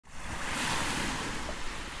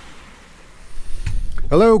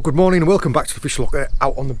Hello, good morning and welcome back to the Fish Locker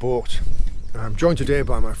out on the boat. I'm joined today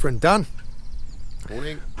by my friend Dan.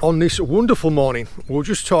 Morning. On this wonderful morning, we were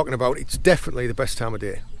just talking about it's definitely the best time of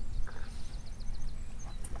day.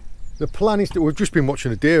 The plan is that we've just been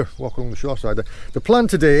watching a deer walk along the shore side there. The plan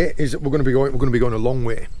today is that we're going to be going a long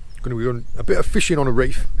way. We're going to be doing a bit of fishing on a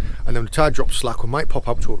reef, and then when the tide drops slack we might pop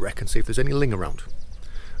out to a wreck and see if there's any ling around.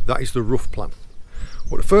 That is the rough plan.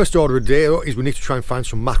 But the first order of the day is we need to try and find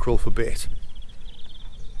some mackerel for bait.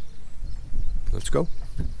 Let's go.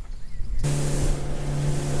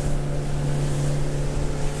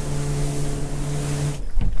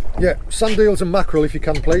 Yeah, sand eels and mackerel if you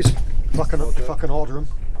can, please. If I can order them.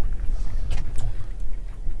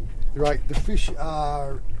 Right, the fish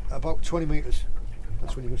are about 20 metres.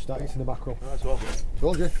 That's when you're going to start eating the mackerel. Oh, that's awesome.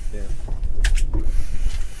 Told you. Yeah.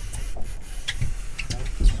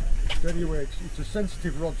 Steady away. It's a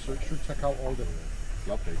sensitive rod, so it should take out all the...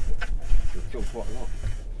 Lovely. You've killed quite a lot.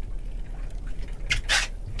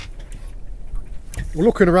 We're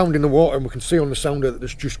looking around in the water and we can see on the sounder that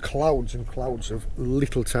there's just clouds and clouds of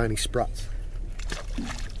little tiny sprats.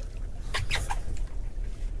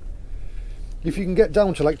 If you can get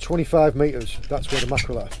down to like 25 metres, that's where the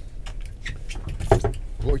mackerel are.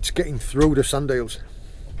 But it's getting through the sand eels.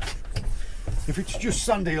 If it's just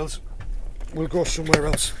sand eels, we'll go somewhere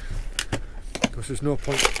else. Because there's no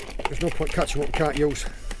point catching what we can't use.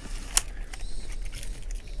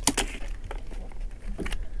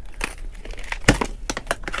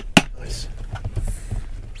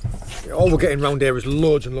 All we're getting round here is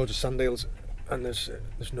loads and loads of sand eels, and there's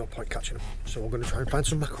no point catching them. So we're going to try and find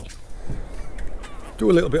some mackerel.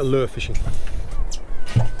 Do a little bit of lure fishing.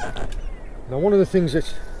 Now one of the things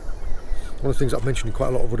I've mentioned in quite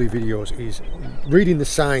a lot of other videos is reading the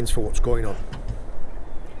signs for what's going on.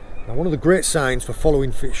 Now one of the great signs for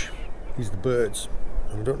following fish is the birds.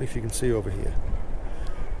 And I don't know if you can see over here,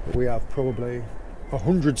 but we have probably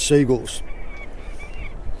 100 seagulls.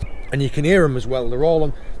 And you can hear them as well. They're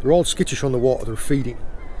all skittish on the water. They're feeding,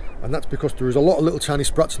 and that's because there is a lot of little tiny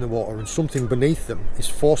sprats in the water, and something beneath them is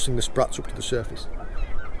forcing the sprats up to the surface.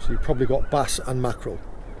 So you've probably got bass and mackerel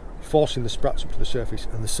forcing the sprats up to the surface,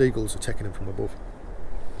 and the seagulls are taking them from above.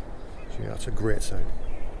 So yeah, that's a great sign.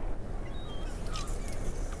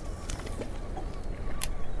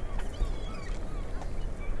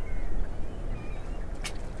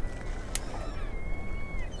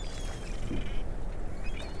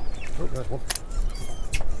 Oh, there's one.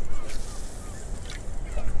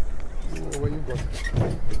 Oh, where you going?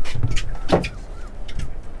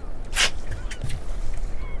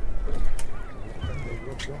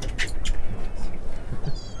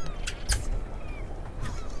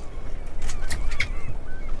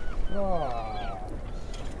 Oh.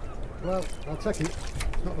 Well, I'll take it.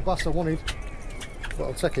 It's not the bass I wanted, but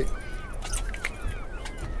I'll take it.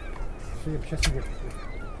 See him chasing it.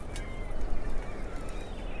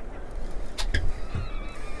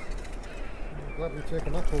 Glad we take a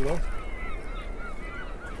mackerel though.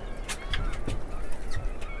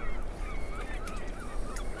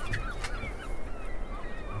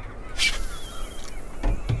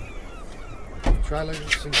 Try letting it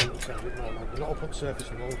sink a little bit more, man. They're not up on the surface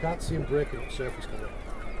anymore. We can't see them breaking on the surface, can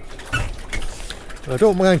we? I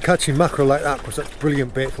don't mind catching mackerel like that because that's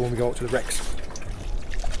brilliant bait for when we go out to the wrecks.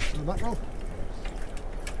 The mackerel?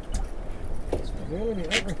 It's nailing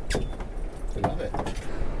it, aren't we? I love it.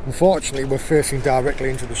 Unfortunately we're facing directly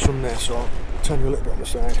into the sun there, so I'll turn you a little bit on the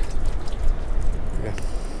side. Yeah.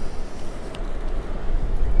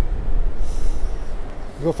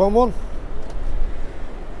 You go find one?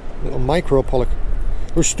 Little micro Pollack.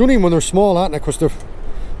 They're stunning when they're small, aren't they? Because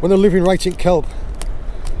when they're living right in kelp,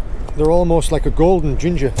 they're almost like a golden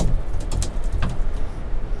ginger.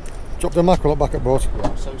 Drop the mackerel back at boat. Yeah,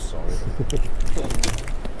 I'm so sorry.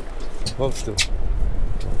 Hold still.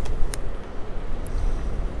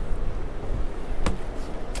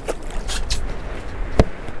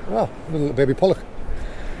 Ah, a little baby Pollack.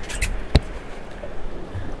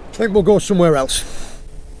 I think we'll go somewhere else.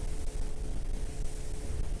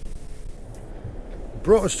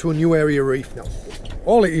 Brought us to a new area reef now.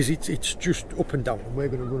 All it is, it's just up and down, and we're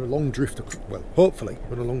going to run a long drift, well, hopefully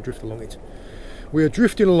run a long drift along it. We are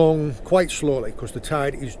drifting along quite slowly because the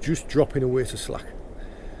tide is just dropping away to slack.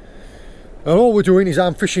 And all we're doing is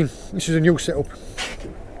arm fishing. This is a new setup.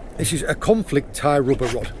 This is a conflict tie rubber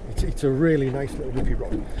rod. It's a really nice little whippy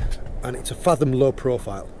rod, and it's a fathom low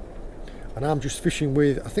profile. And I'm just fishing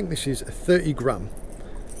with, I think this is a 30 gram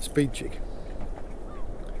speed jig.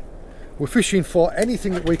 We're fishing for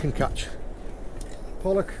anything that we can catch.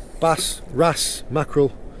 Pollack, bass, wrasse,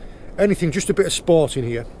 mackerel, anything, just a bit of sport in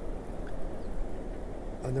here.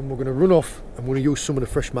 and then we're going to run off and we're going to use some of the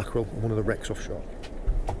fresh mackerel on one of the wrecks offshore.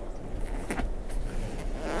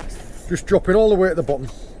 Just dropping all the way at the bottom.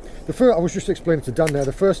 The first, I was just explaining to Dan there,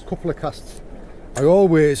 the first couple of casts I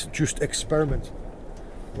always just experiment.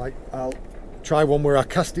 Like I'll try one where I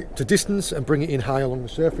cast it to distance and bring it in high along the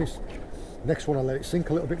surface. Next one I'll let it sink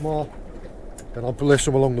a little bit more. Then I'll place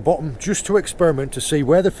them along the bottom just to experiment to see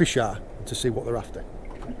where the fish are and to see what they're after.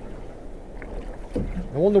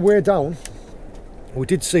 Now on the way down we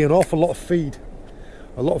did see an awful lot of feed,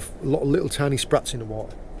 a lot of little tiny sprats in the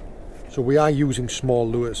water. So we are using small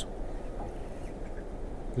lures.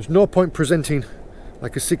 There's no point presenting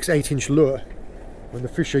like a 6-8 inch lure when the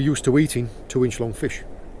fish are used to eating 2-inch long fish.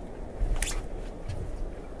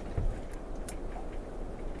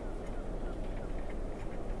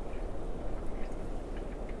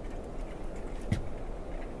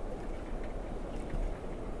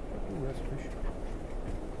 Ooh, that's a fish.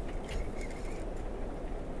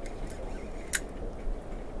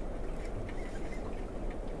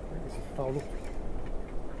 I think this is foul up.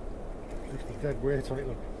 Just a dead weight on it,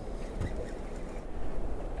 look.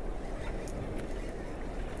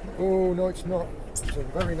 Oh no, it's not. It's a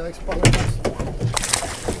very nice balance.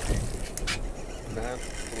 Nah, I want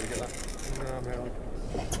to get that. Nah, man.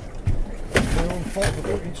 It's my own fault for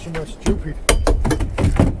going somewhere stupid.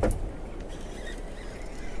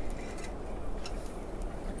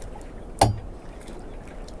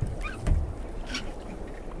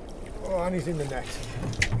 Oh, and he's in the net.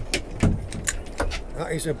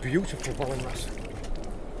 That is a beautiful ballan wrasse.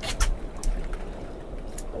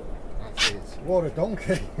 What a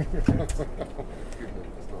donkey!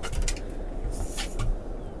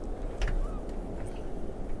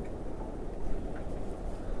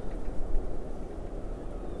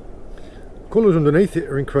 Colours underneath it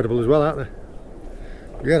are incredible as well, aren't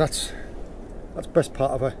they? Yeah, that's best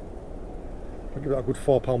part of a. I'll give that a good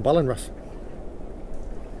 £4 ballan wrasse.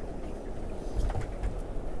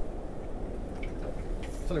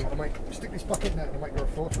 Tell you what, I might stick this back in there and I might go a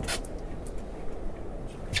photo.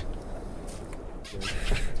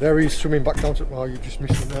 There he is swimming back down to. Oh, you just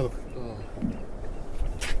missed him there. Look. Oh.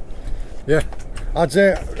 Yeah, I'd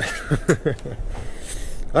say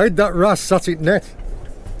I had that wrasse sat in net,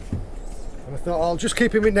 and I thought I'll just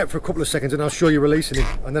keep him in net for a couple of seconds and I'll show you releasing him.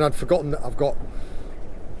 And then I'd forgotten that I've got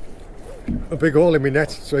a big hole in my net.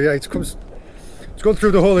 So yeah, it's gone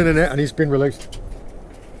through the hole in the net and he's been released.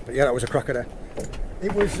 But yeah, that was a cracker there.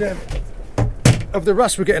 It was of the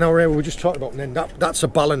wrasse we're getting our area we were just talking about, and then that's a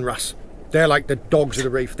ballan wrasse. They're like the dogs of the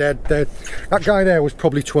reef. That guy there was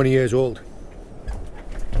probably 20 years old.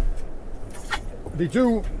 They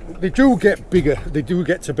do get bigger. They do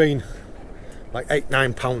get to being like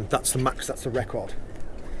 8-9 pound. That's the max. That's the record.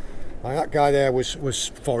 Like that guy there was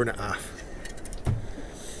 4.5,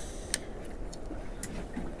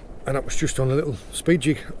 and that was just on a little speed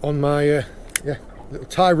jig on my little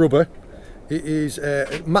tie rubber. It is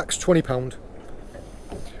max £20.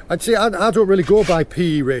 I'd say I don't really go by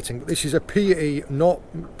PE rating, but this is a PE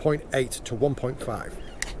 0.8 to 1.5.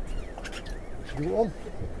 You want one?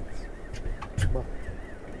 Come on.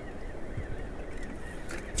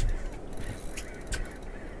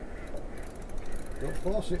 Don't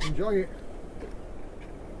force it, enjoy it.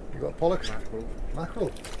 You got Pollack? Mackerel.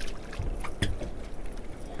 Mackerel.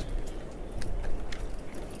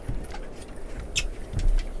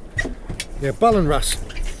 Yeah, ballan wrasse.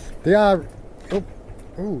 They are.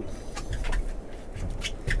 Ooh.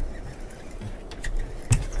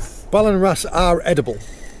 Ballan wrasse are edible,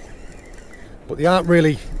 but they aren't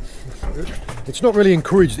really. It's not really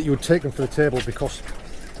encouraged that you would take them for the table because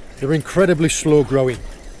they're incredibly slow growing,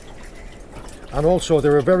 and also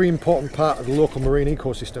they're a very important part of the local marine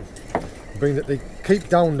ecosystem, being that they keep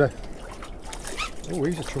down the. Oh,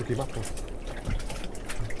 he's a chunky mackerel.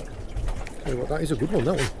 Tell you what, that is a good one.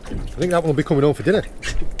 That one. I think that one will be coming home for dinner.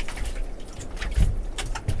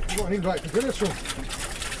 You've got an invite for dinner, son.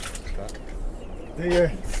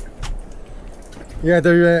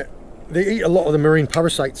 They eat a lot of the marine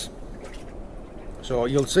parasites. So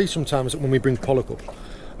you'll see sometimes that when we bring pollock up,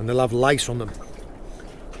 and they'll have lice on them,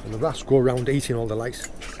 and the wrasse go around eating all the lice.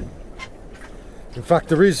 In fact,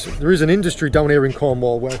 there is an industry down here in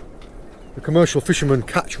Cornwall where the commercial fishermen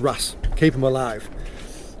catch wrasse, keep them alive,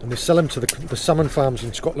 and they sell them to the salmon farms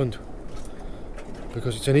in Scotland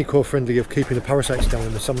because it's an eco-friendly of keeping the parasites down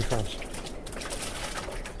in the salmon farms.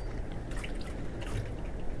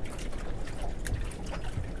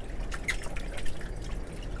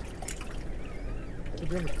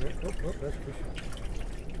 Oh, there's a fish.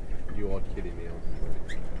 You are kidding me.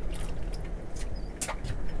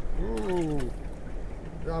 Ooh,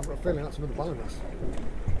 I've got a feeling that's another ballan wrasse.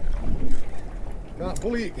 Can't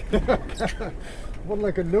bully it. One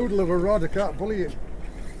like a noodle of a rod, I can't bully it.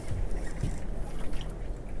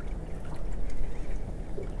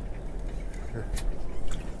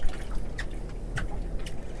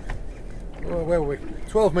 Oh, where were we?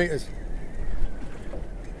 12 metres.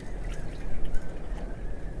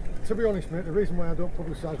 To be honest, mate, the reason why I don't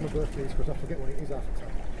publicise my birthday is because I forget when it is half the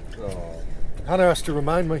time. Oh. Hannah has to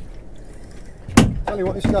remind me. Tell you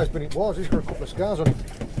what, this guy's been in wars, he's got a couple of scars on him.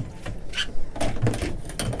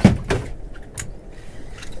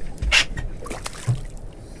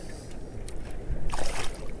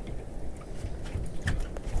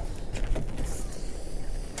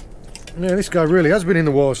 Yeah, this guy really has been in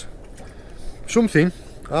the wars. Something,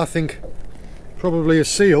 I think, probably a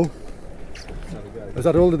seal, has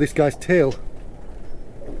had hold of this guy's tail.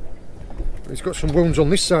 He's got some wounds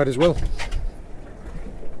on this side as well.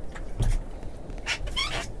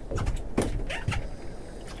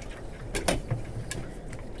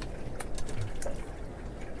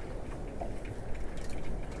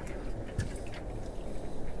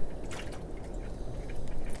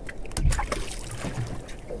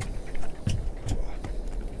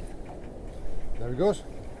 There he goes.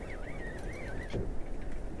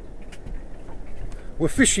 We're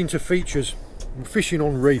fishing to features. We're fishing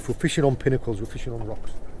on reef, we're fishing on pinnacles, we're fishing on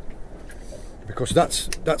rocks. Because that's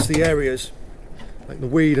the areas, like the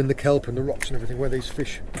weed and the kelp and the rocks and everything, where these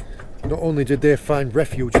fish, not only did they find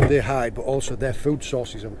refuge and they hide, but also their food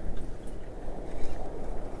sources are.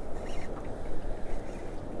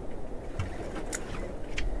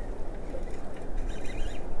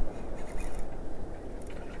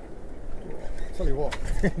 Tell you what,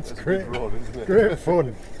 it's great, Rod, isn't it? great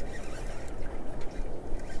fun.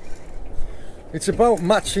 It's about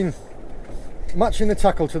matching the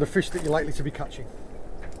tackle to the fish that you're likely to be catching.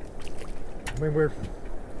 I mean,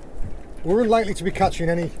 we're unlikely to be catching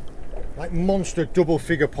any like monster double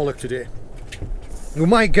figure pollock today. We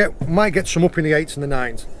might get some up in the 8s and the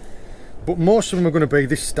 9s, but most of them are going to be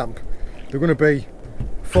this stamp. They're going to be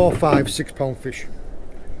 4, 5, 6 pound fish.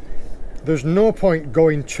 There's no point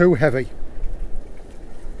going too heavy.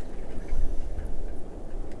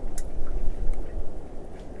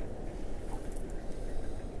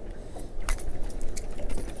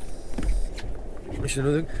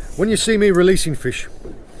 When you see me releasing fish,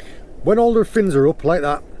 when all their fins are up like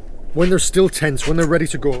that, when they're still tense, when they're ready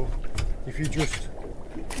to go, if you just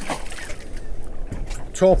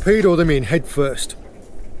torpedo them in head first,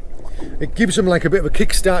 it gives them like a bit of a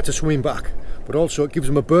kickstart to swimming back, but also it gives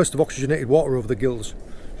them a burst of oxygenated water over the gills,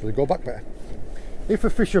 so they go back better. If a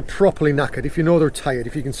fish are properly knackered, if you know they're tired,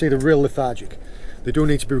 if you can see they're real lethargic, they do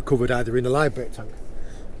need to be recovered either in the live bait tank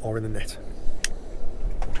or in the net.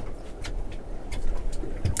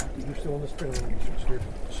 Still on the spinner when you switch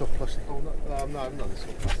to soft plastic? Oh, no, I'm not the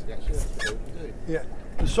soft plastic actually, that's what we do. Yeah,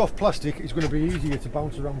 the soft plastic is going to be easier to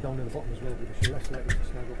bounce around down in the bottom as well because you're less likely to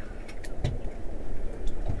snag up.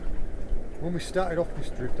 When we started off this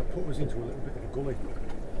drift, I put us into a little bit of a gully.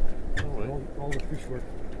 Oh, right. All the fish were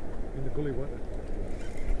in the gully, weren't they?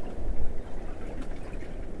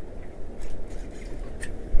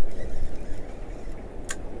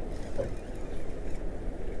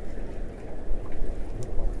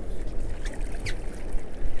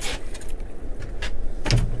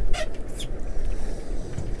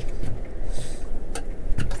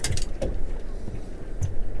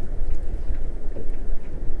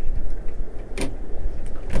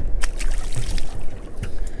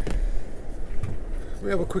 We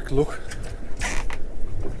have a quick look.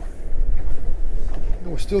 No,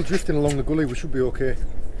 we're still drifting along the gully, we should be okay.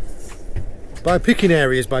 By picking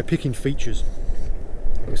areas, by picking features.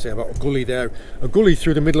 Like I say about a gully there, a gully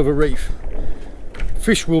through the middle of a reef.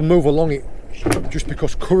 Fish will move along it just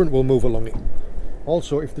because current will move along it.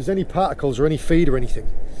 Also, if there's any particles or any feed or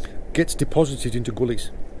anything, it gets deposited into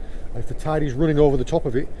gullies. And if the tide is running over the top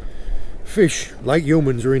of it, fish, like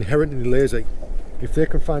humans, are inherently lazy. If they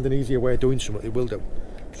can find an easier way of doing something, they will do.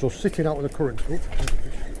 So sitting out of the current,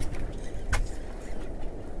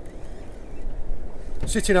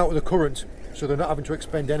 sitting out of the current, so they're not having to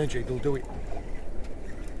expend energy, they'll do it.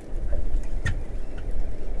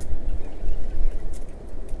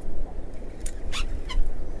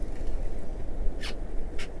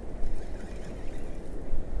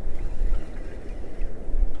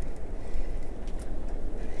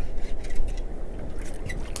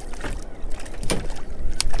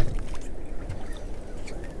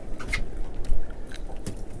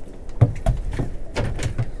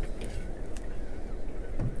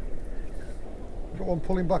 Got one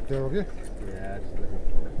pulling back there, have you? Yeah, just a little.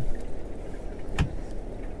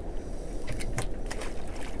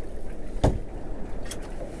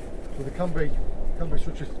 So there can can be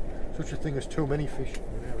such a thing as too many fish in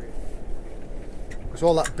an area. Because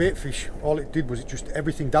all that bait fish, all it did was it just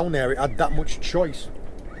everything down there. It had that much choice.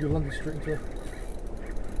 You landed straight into it.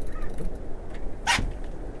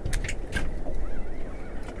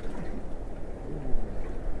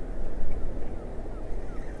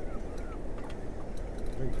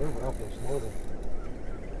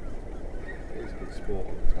 It is good sport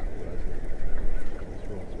on the tackle, isn't it? It's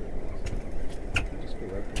right through it. Just go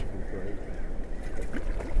everything through.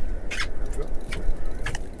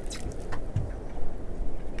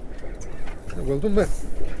 Well done, mate.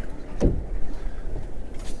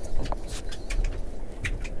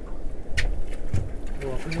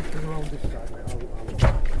 Oh, I've been looking around this side,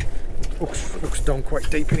 mate. Looks down quite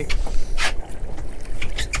deep in it.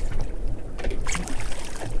 Yeah,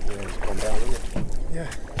 it's gone down, isn't it? Yeah.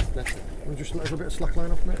 That's it. We'll just let a bit of slack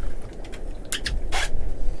line off, mate.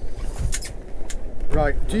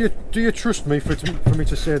 Right. Do you trust me for me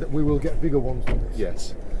to say that we will get bigger ones than this?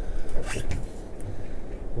 Yes.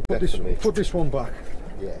 We'll put this one back.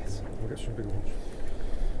 Yes. We'll get some bigger ones.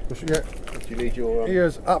 Just, yeah. Do you need your... He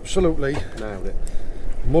has absolutely nailed it.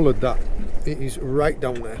 mullered that. It is right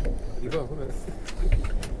down there. You will, won't it?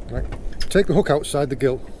 Right. Take the hook outside the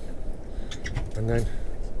gill and then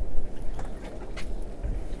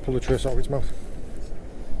pull the trace out of its mouth.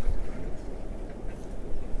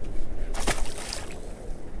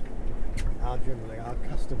 I'll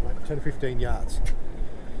cast them like 10 or 15 yards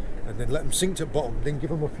and then let them sink to the bottom, then give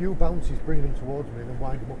them a few bounces bringing them towards me and then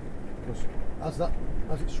wind them up, because as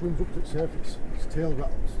it swims up to the surface its tail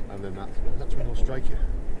rattles And then that's when they'll strike you.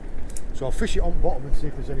 So I'll fish it on bottom and see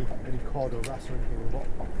if there's any cod or wrasse or anything on the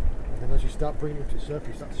bottom, and then as you start bringing it up to the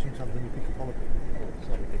surface, that's sometimes when you pick a pollack.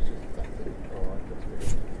 Sorry, it's just a tactic. Alright, that's good.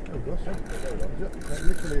 There we go, so that's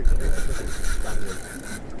literally exactly.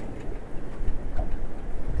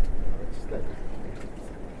 It's steady.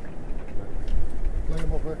 Play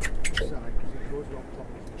them over the side because it goes along top.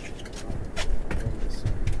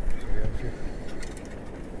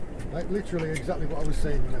 Like literally exactly what I was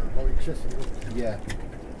saying now about accessing it up. Yeah.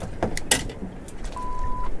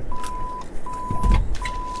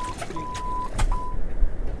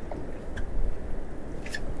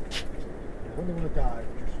 When they want to dive,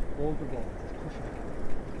 just hold the rod, just push it.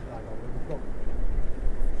 Dive over. We've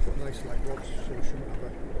got nice like rods, so we shouldn't have a...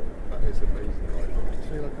 That is amazing, right?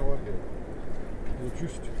 See like how you'll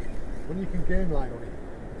just, when you can gain line on it,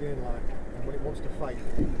 gain line, and when it wants to fight,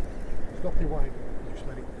 stop your wind, just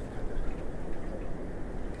let it kind of...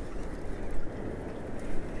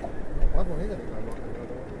 Not a bad one either.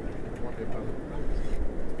 Might be a bad one.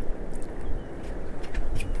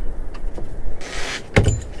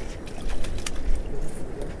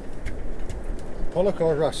 Pollack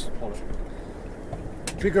or wrasse? Pollack.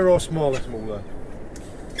 Bigger or smaller? Smaller.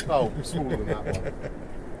 Oh, smaller than that one.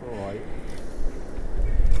 Alright.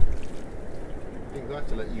 I think I have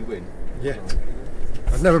to let you win. Yeah.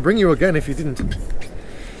 I'd never bring you again if you didn't.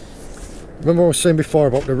 Remember what I was saying before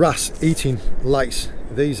about the wrasse eating lice?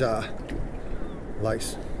 These are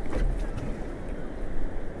lice.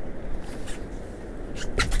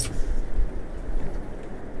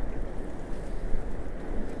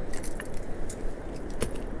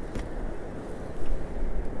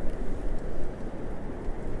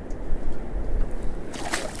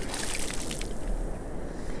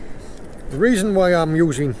 The reason why I'm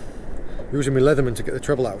using my Leatherman to get the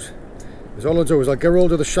treble out is all I do is I get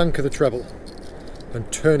hold of the shank of the treble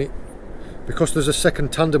and turn it, because there's a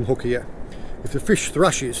second tandem hook here. If the fish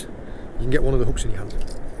thrashes, you can get one of the hooks in your hand.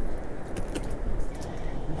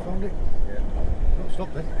 You found it? Yeah. Don't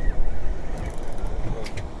stop then.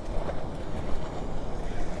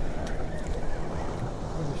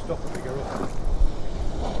 When you stop it, you go up.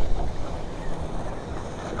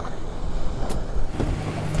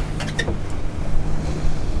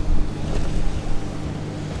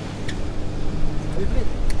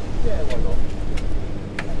 Yeah, why not?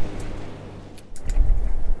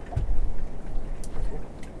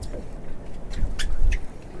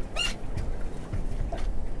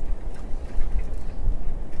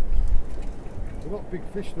 They're not big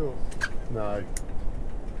fish though. No.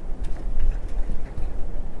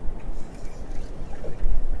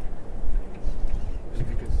 If you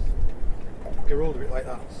can get hold of it like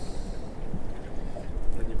that,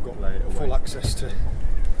 then you've got Lay it away. full access to.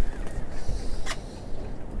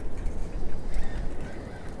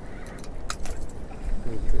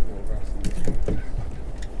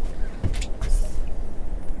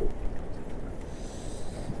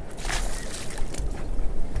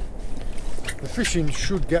 The fishing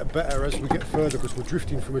should get better as we get further, because we're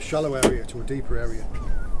drifting from a shallow area to a deeper area.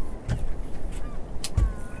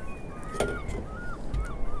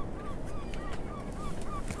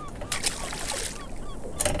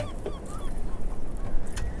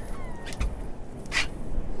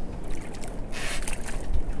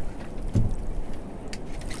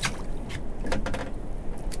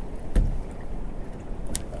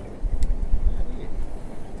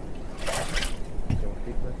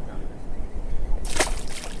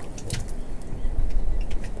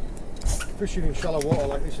 fishing in shallow water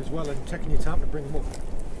like this as well and taking your time to bring them up.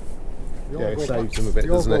 Yeah, it saves them a bit, they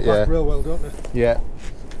all doesn't go it? back Yeah. real well, don't they? Yeah.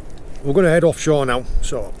 We're going to head offshore now,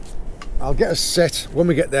 so I'll get us set. When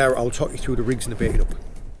we get there, I'll talk you through the rigs and the baiting up.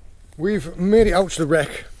 We've made it out to the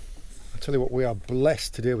wreck. I tell you what, we are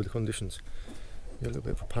blessed today with the conditions. Get a little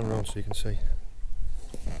bit of a pan around so you can see.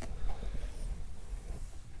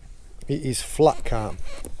 It is flat calm.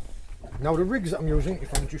 Now the rigs that I'm using,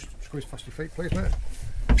 if I'm just squeeze past your feet please mate.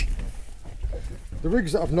 The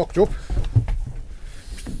rigs that I've knocked up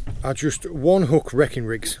are just one hook wrecking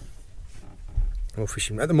rigs. We're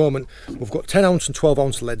fishing. At the moment we've got 10 ounce and 12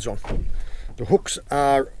 ounce leads on. The hooks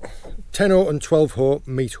are 10-0 and 12-0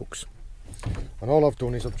 meat hooks. And all I've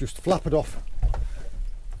done is I've just flappered off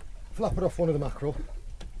one of the mackerel.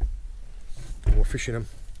 And we're fishing them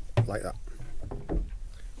like that.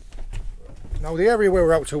 Now the area where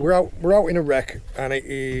we're out to, we're out in a wreck and it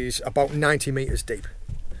is about 90 metres deep.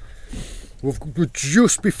 We're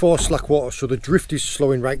just before slack water, so the drift is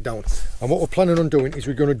slowing right down. And what we're planning on doing is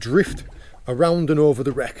we're going to drift around and over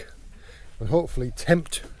the wreck and hopefully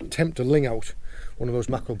tempt a ling out, one of those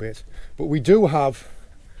mackerel baits. But we do have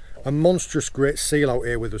a monstrous great seal out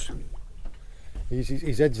here with us.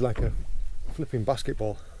 His head's like a flipping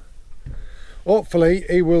basketball. Hopefully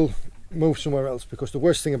he will move somewhere else, because the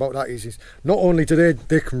worst thing about that is not only do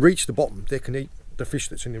they can reach the bottom, they can eat the fish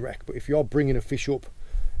that's in the wreck, but if you're bringing a fish up,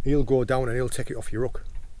 he'll go down and he'll take it off your hook.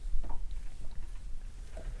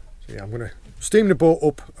 So yeah, I'm going to steam the boat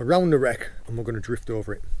up around the wreck and we're going to drift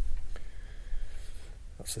over it.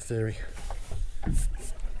 That's the theory.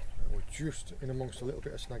 We're just in amongst a little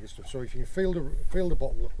bit of snaggy stuff, so if you can feel the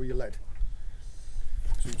bottom, look with your lead.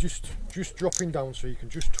 So you're just dropping down so you can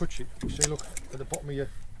just touch it. You see, look at the bottom of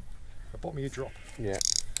your drop. Yeah.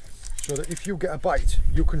 So that if you get a bite,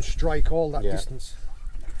 you can strike all that distance.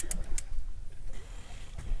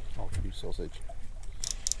 Oh, you sausage.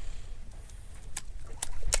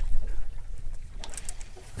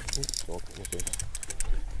 Ooh, okay.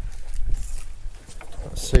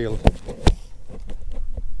 That's seal.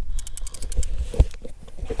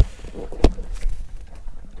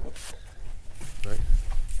 Right.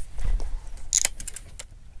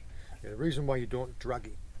 Yeah, the reason why you don't drag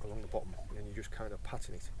it along the bottom and you just kind of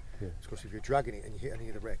patting it, it's because if you're dragging it and you hit any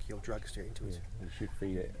of the wreck, you'll drag straight into it. You should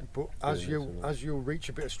feed it. But as you reach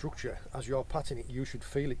a bit of structure, as you're patting it, you should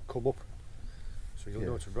feel it come up. So you'll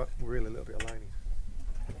know to reel a little bit of lining.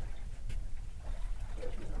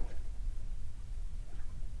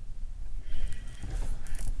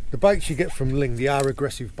 The bites you get from ling, they are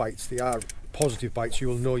aggressive bites, they are positive bites, you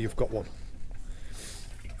will know you've got one.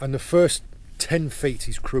 And the first 10 feet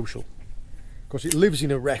is crucial, because it lives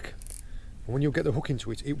in a wreck. And when you get the hook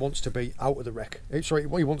into it, it wants to be out of the wreck. Sorry, it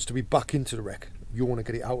wants to be back into the wreck. You want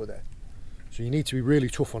to get it out of there. So you need to be really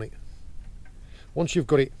tough on it. Once you've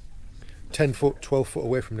got it 10 foot, 12 foot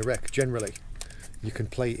away from the wreck, generally, you can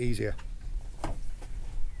play it easier.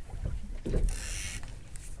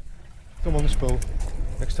 Come on the spool.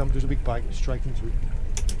 Next time it does a big bite, strike into it.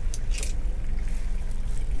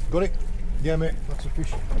 Got it? Yeah mate, that's a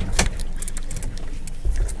fish.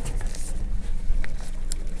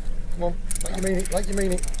 Come on, like you mean it, like you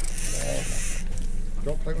mean it.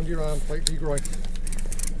 Don't play it under your arm, play it to your groin.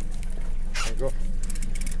 There you go.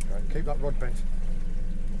 Right, keep that rod bent.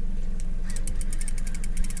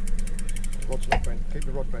 The rod's not bent, keep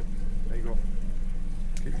the rod bent. There you go.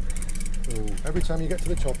 Keep. Ooh. Every time you get to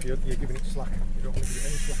the top, you're giving it slack. You don't want to give it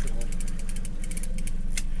any slack at all.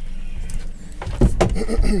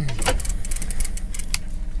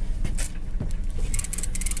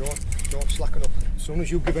 Don't slacken up. As soon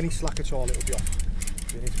as you give any slack at all, it'll be off.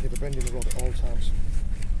 So you need to keep a bend in the rod at all times.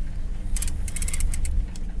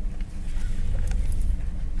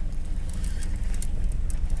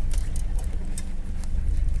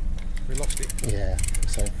 We lost it. Yeah,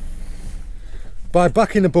 so. By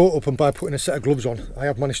backing the boat up and by putting a set of gloves on, I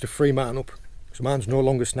have managed to free mine up. So mine's no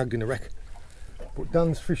longer snagged in the wreck. But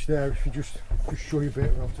Dan's fish there, if you just show your bait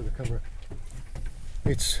around to the camera,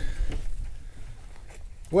 it's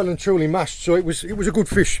well and truly mashed. So it was a good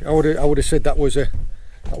fish. I would have said that was a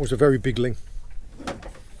very big ling.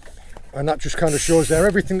 And that just kind of shows there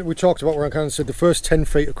everything that we talked about, where I kind of said the first 10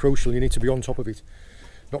 feet are crucial. You need to be on top of it,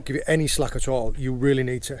 not give it any slack at all. You really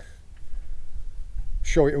need to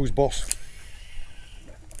show it who's boss.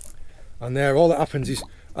 And there, all that happens is,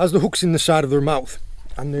 as the hook's in the side of their mouth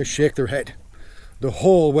and they shake their head, the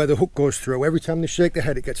hole where the hook goes through, every time they shake their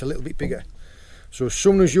head it gets a little bit bigger. So as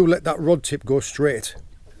soon as you let that rod tip go straight,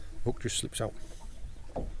 the hook just slips out.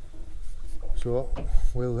 So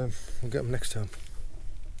we'll get them next time.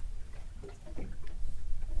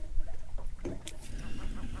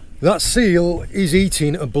 That seal is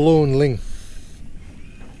eating a blown ling.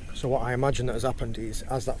 So what I imagine that has happened is,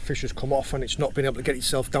 as that fish has come off and it's not been able to get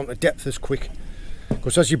itself down to depth as quick,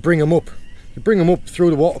 because as you bring them up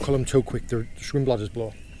through the water column too quick, the swim bladders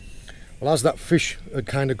blow. Well, as that fish had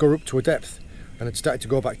kind of got up to a depth and had started to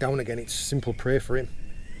go back down again, it's simple prey for him.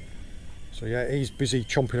 So yeah, he's busy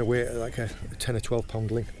chomping away at like a 10 or 12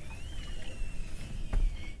 pound ling.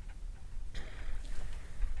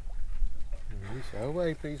 So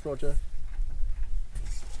away, please, Roger.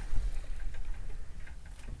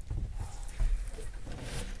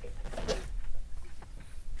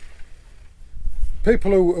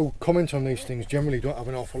 People who comment on these things generally don't have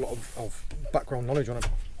an awful lot of background knowledge on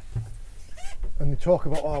them. And they talk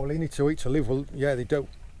about, oh, well, they need to eat to live. Well, yeah, they do.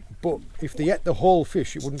 But if they ate the whole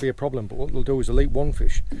fish, it wouldn't be a problem. But what they'll do is they'll eat one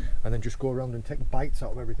fish and then just go around and take bites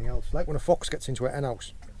out of everything else. Like when a fox gets into a hen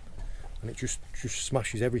house and it just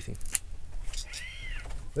smashes everything.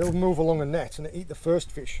 They'll move along a net and they eat the first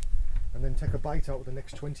fish and then take a bite out of the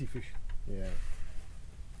next 20 fish. Yeah.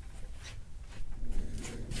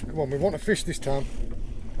 Come on, we want to fish this time.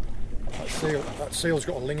 That seal's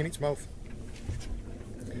got a ling in its mouth.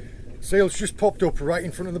 Seal's just popped up right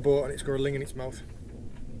in front of the boat and it's got a ling in its mouth.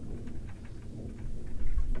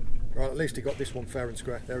 Right, at least he got this one fair and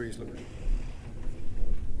square. There he is, look.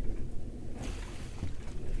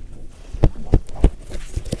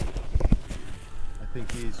 I think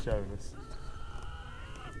he is showing us.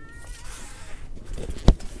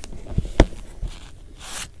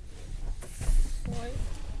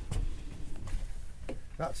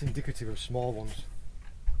 That's indicative of small ones.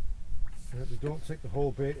 They don't take the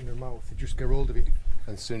whole bait in their mouth, they just get hold of it.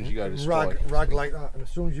 And as soon as you go to strike, rag like that, and as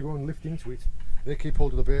soon as you go and lift into it, they keep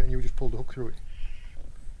hold of the bait and you just pull the hook through it.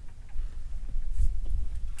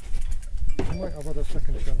 I might have had a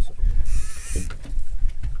second chance.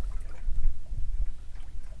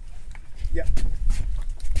 Yeah.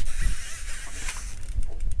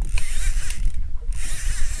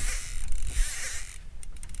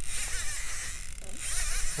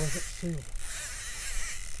 Where's that seal?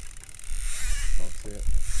 can't see it.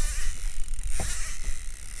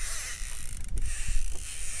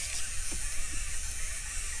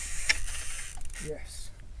 Yes.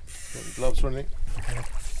 Got your gloves running?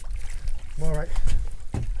 I'm alright.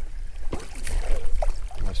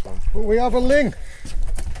 Nice one. But we have a ling.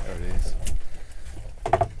 There it is.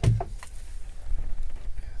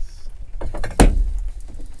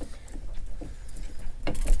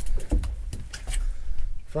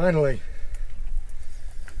 Finally.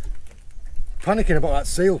 Panicking about that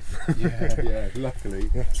seal. Yeah, luckily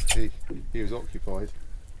he was occupied.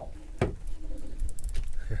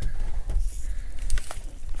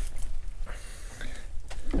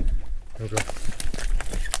 There we go.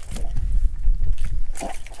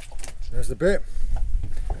 There's the bait.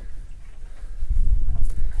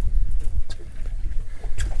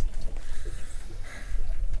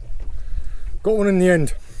 Got one in the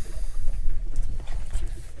end.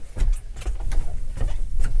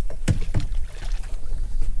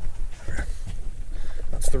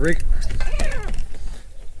 That's the rig.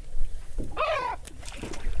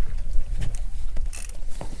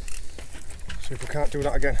 See if we can't do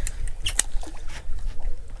that again.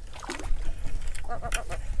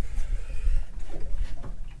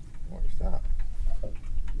 What is that?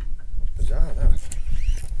 That's bizarre, that.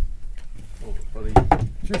 Oh, buddy.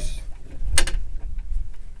 Just.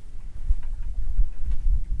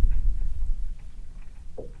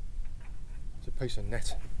 It's a piece of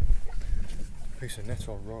net. Piece of net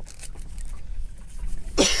or rope.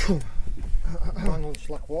 Hang on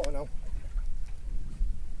slack water now.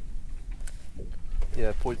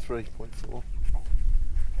 Yeah, 0.3, 0.4.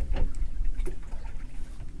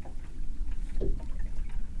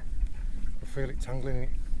 I feel it tangling in it.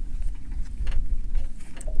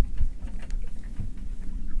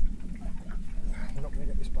 We're not going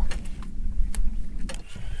to get this back.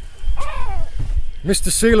 Mr.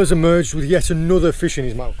 Seal has emerged with yet another fish in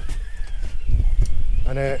his mouth.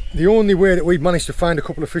 And the only way that we've managed to find a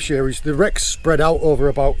couple of fish here is the wreck's spread out over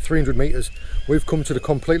about 300 metres. We've come to the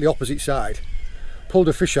completely opposite side, pulled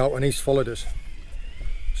a fish out and he's followed us.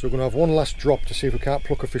 So we're going to have one last drop to see if we can't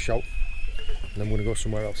pluck a fish out, and then we're going to go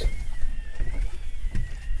somewhere else.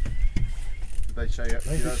 Did they show you? I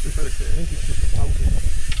think it's just a pouting.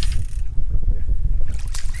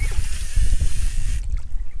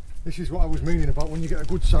 This is what I was meaning about when you get a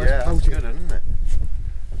good sized pouting. Yeah, that's good, isn't it?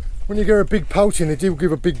 When you get a big pouting, they do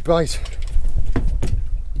give a big bite.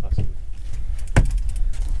 That's good.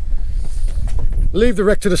 Leave the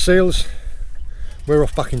wreck to the seals. We're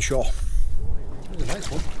off back inshore. That was a nice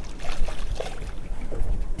one.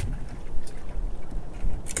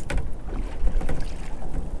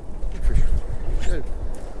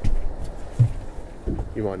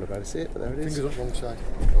 You might not be able to see it, but there it is. Fingers up wrong side.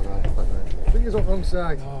 Oh, no, I don't know. Fingers up wrong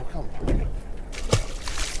side. Oh, come on.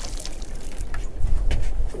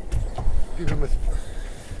 Give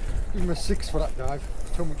him a 6 for that dive.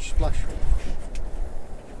 Too much splash.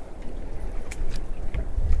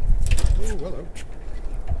 Oh, hello.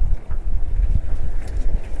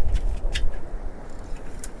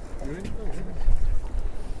 You're in?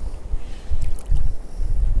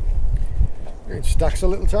 Oh, it stacks a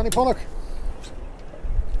little tiny pollock.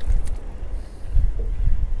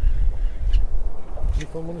 You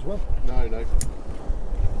found one as well? No, no.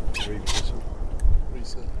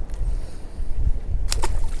 Reset.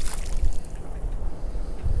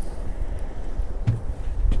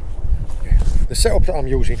 The setup that I'm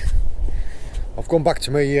using, I've gone back to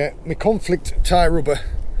my conflict tie rubber,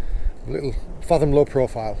 little fathom low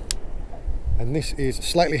profile, and this is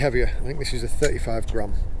slightly heavier. I think this is a 35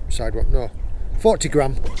 gram side one, no, 40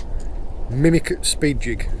 gram mimic speed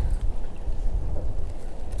jig.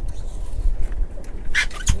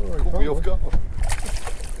 Could be off guard.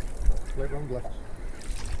 Right round left.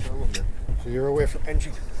 How long then? So you're away from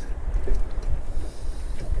engine.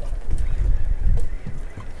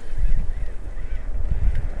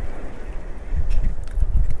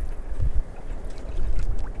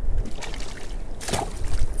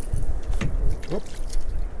 Up.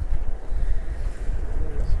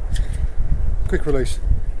 Quick release.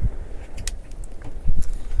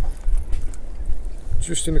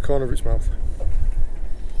 Just in the corner of its mouth.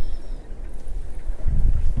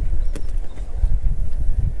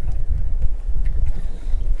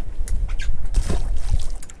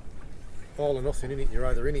 All or nothing, innit? You're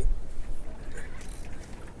either in it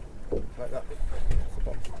like that.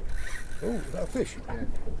 Oh, is that a fish? Yeah.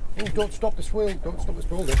 Oh, don't stop the swirl, don't stop the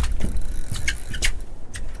swirl then.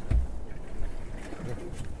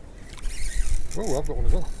 Oh, I've got one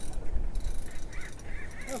as well.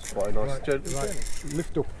 That's quite a nice Right, gentle right. turn.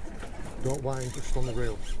 Lift up, don't wind, just on the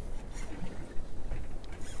rail.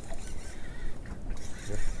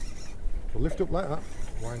 Yeah. So lift up like that,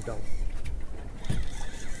 wind down.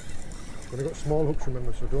 When I've got small hooks,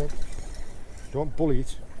 remember, so don't bully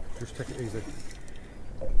it, just take it easy.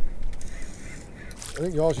 I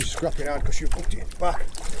think yours is scrapping hard because you've hooked it back.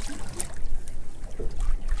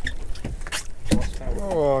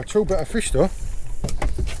 Oh, two better fish though. I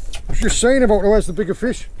was just saying about where's the bigger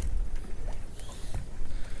fish.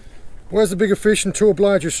 Where's the bigger fish, and two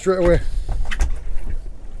obligers straight away.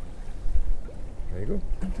 There you go.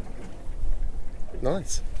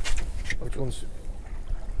 Nice. Which one's?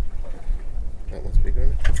 That one's bigger,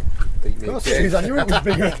 isn't it? Beat me again. I knew it was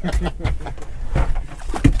bigger.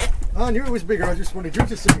 I knew it was bigger, I just wanted you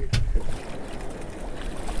to see it. Did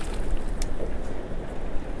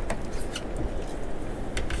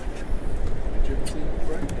you ever see it,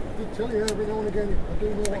 Frank? I did tell you every now and again, I do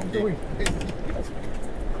know what I'm doing.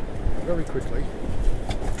 Very quickly.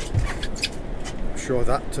 Show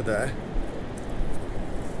that to there.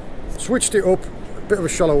 Switched it up, a bit of a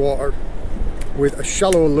shallow water, with a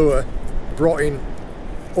shallow lure brought in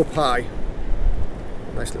up high.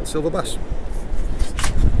 Nice little silver bass.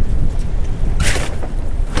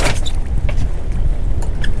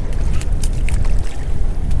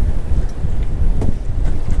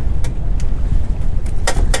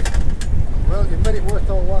 Well, you've made it worth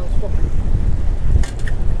our while stopping.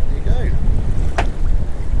 There you go.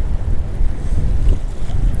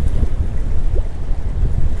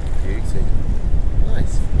 Beauty.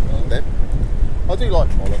 Nice. Well then. I do like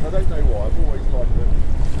Pollack. I don't know why. I've always liked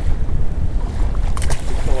the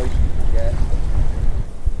size you can get.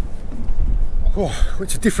 Oh,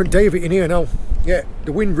 it's a different day of it in here now. Yeah,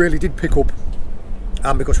 the wind really did pick up,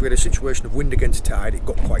 and because we had a situation of wind against tide, it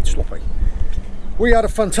got quite sloppy. We had a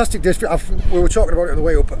fantastic day. We were talking about it on the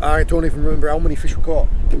way up. I don't even remember how many fish we caught.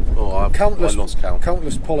 Oh, I lost count.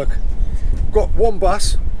 Countless pollock. Got one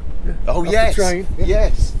bass. Oh after yes, trying, yeah.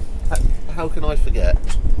 yes. How can I forget?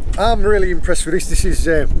 I'm really impressed with this. This is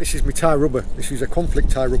my tie rubber. This is a conflict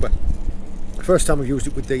tie rubber. First time I've used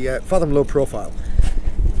it with the fathom low profile.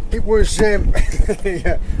 It was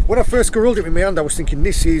yeah, when I first grilled it with my hand, I was thinking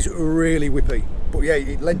this is really whippy. But yeah,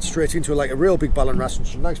 it led straight into like a real big ballon wrasse and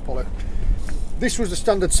some nice pollock. This was the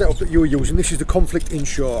standard setup that you were using. This is the conflict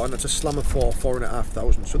inshore, and it's a slammer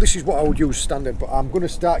 4,500. So this is what I would use standard, but I'm going to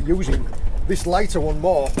start using this lighter one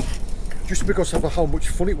more, just because of how much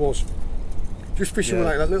fun it was. Just fishing with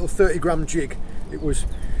like that little 30 gram jig. It was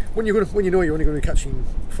when you know you're only going to be catching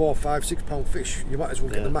 4, 5, 6 pound fish, you might as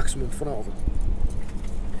well get the maximum fun out of them.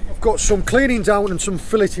 I've got some cleaning down and some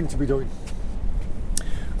filleting to be doing.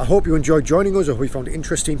 I hope you enjoyed joining us. I hope you found it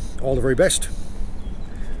interesting. All the very best.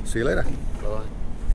 See you later. Bye.